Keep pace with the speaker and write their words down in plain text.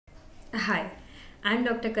Hi, I'm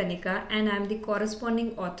Dr. Kanika and I'm the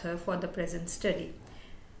corresponding author for the present study.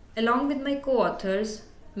 Along with my co-authors,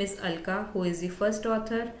 Ms. Alka, who is the first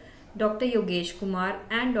author, Dr. Yogesh Kumar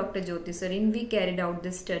and Dr. Jyoti Sarin, we carried out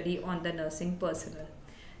this study on the nursing personnel.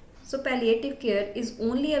 So palliative care is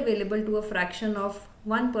only available to a fraction of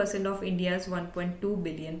 1% of India's 1.2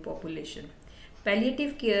 billion population.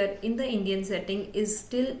 Palliative care in the Indian setting is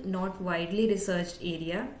still not widely researched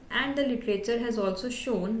area, and the literature has also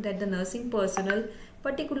shown that the nursing personnel,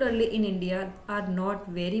 particularly in India, are not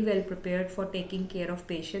very well prepared for taking care of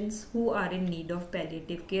patients who are in need of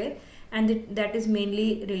palliative care, and that is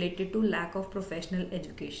mainly related to lack of professional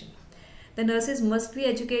education. The nurses must be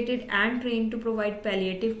educated and trained to provide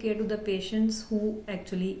palliative care to the patients who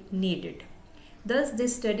actually need it. Thus,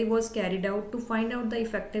 this study was carried out to find out the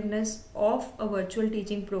effectiveness of a virtual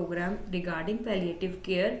teaching program regarding palliative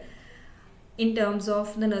care in terms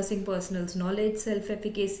of the nursing personnel's knowledge,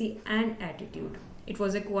 self-efficacy and attitude. It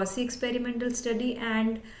was a quasi-experimental study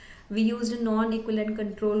and we used a non-equivalent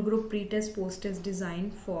control group pre-test post-test design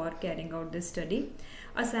for carrying out this study.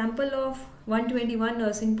 A sample of 121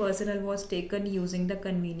 nursing personnel was taken using the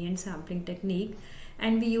convenient sampling technique,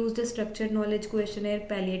 and we used a structured knowledge questionnaire,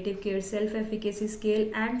 palliative care self-efficacy scale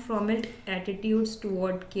and Fromelt attitudes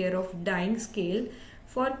toward care of dying scale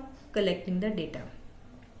for collecting the data.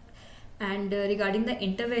 And regarding the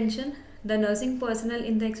intervention, the nursing personnel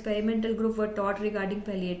in the experimental group were taught regarding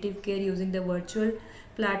palliative care using the virtual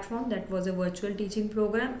platform, that was a virtual teaching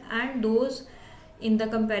program, and those in the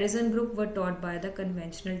comparison group were taught by the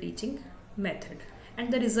conventional teaching method.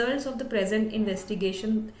 And the results of the present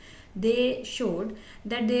investigation, they showed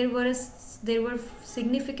that there were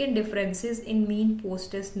significant differences in mean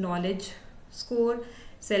post-test knowledge score,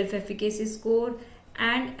 self-efficacy score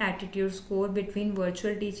and attitude score between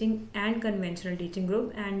virtual teaching and conventional teaching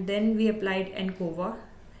group. And then we applied ANCOVA,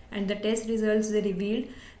 and the test results, they revealed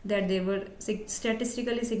that there were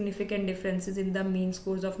statistically significant differences in the mean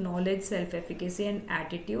scores of knowledge, self-efficacy and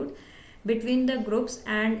attitude between the groups,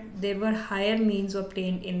 and there were higher means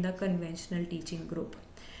obtained in the conventional teaching group.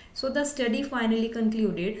 So the study finally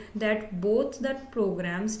concluded that both the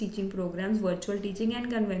programs, teaching programs, virtual teaching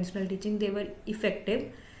and conventional teaching, they were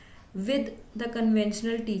effective, with the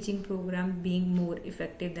conventional teaching program being more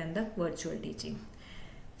effective than the virtual teaching.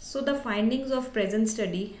 So the findings of present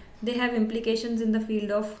study, they have implications in the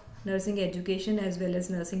field of nursing education as well as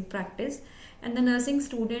nursing practice, and the nursing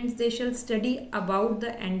students, they shall study about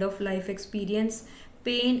the end of life experience,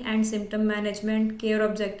 pain and symptom management, care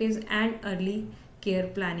objectives and early care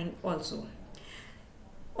planning also.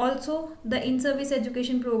 Also, the in-service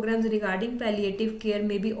education programs regarding palliative care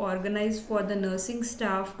may be organized for the nursing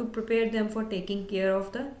staff to prepare them for taking care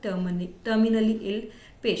of the terminally ill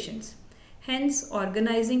patients. Hence,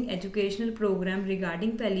 organizing educational program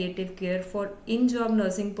regarding palliative care for in-job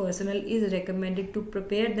nursing personnel is recommended to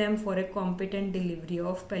prepare them for a competent delivery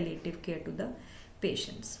of palliative care to the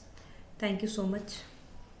patients. Thank you so much.